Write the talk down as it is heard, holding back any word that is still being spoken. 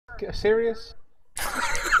serious?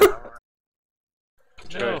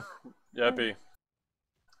 No. Yappy.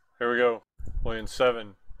 Here we go. Playing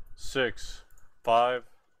 7, 6, 5,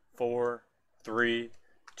 4, 3,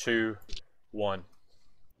 2, 1.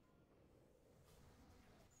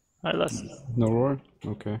 Alright, let's. No roar?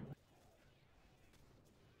 Okay.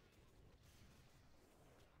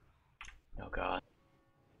 Oh god.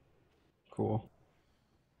 Cool.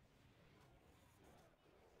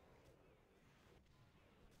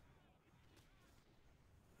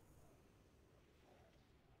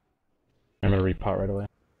 I'm gonna repot right away.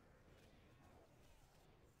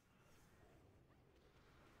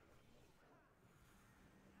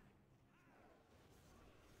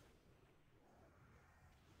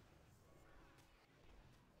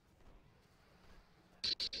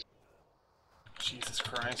 Jesus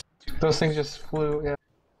Christ. Those things just flew, yeah.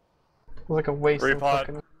 It was like a waste of Repot,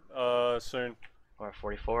 fucking... soon. Or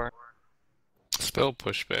 44. Spell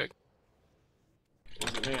pushback.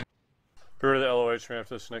 What does it mean? Be rid of the LOH man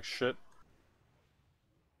after this next shit.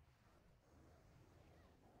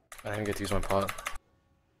 I didn't get to use my pot.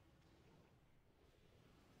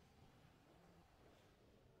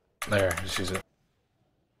 There, just use it.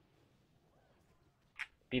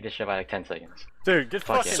 Beat this shit by like 10 seconds. Dude, get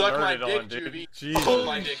Fuck fucking it. Suck my nerded dick, on, dude. Juvie. Jesus. Suck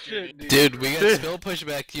my dick, Juvie. Dude, we got spell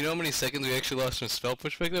pushback. Do you know how many seconds we actually lost from spell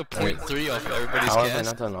pushback though? 0.3 off everybody's How have I cast.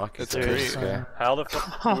 not done Occuthar? That's great. Okay. How the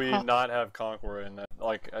fuck do we not have Conqueror in that?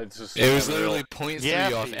 Like, it's just... It was unreal. literally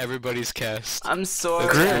 0.3 off everybody's cast. I'm sorry.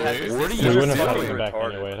 Great. What are We you wouldn't have fucking gotten back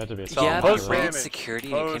retarded. anyway. It had to be a So, Yeah, post but raid damage. security,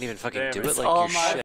 you can't even fucking do it Post like Oh you're my shit.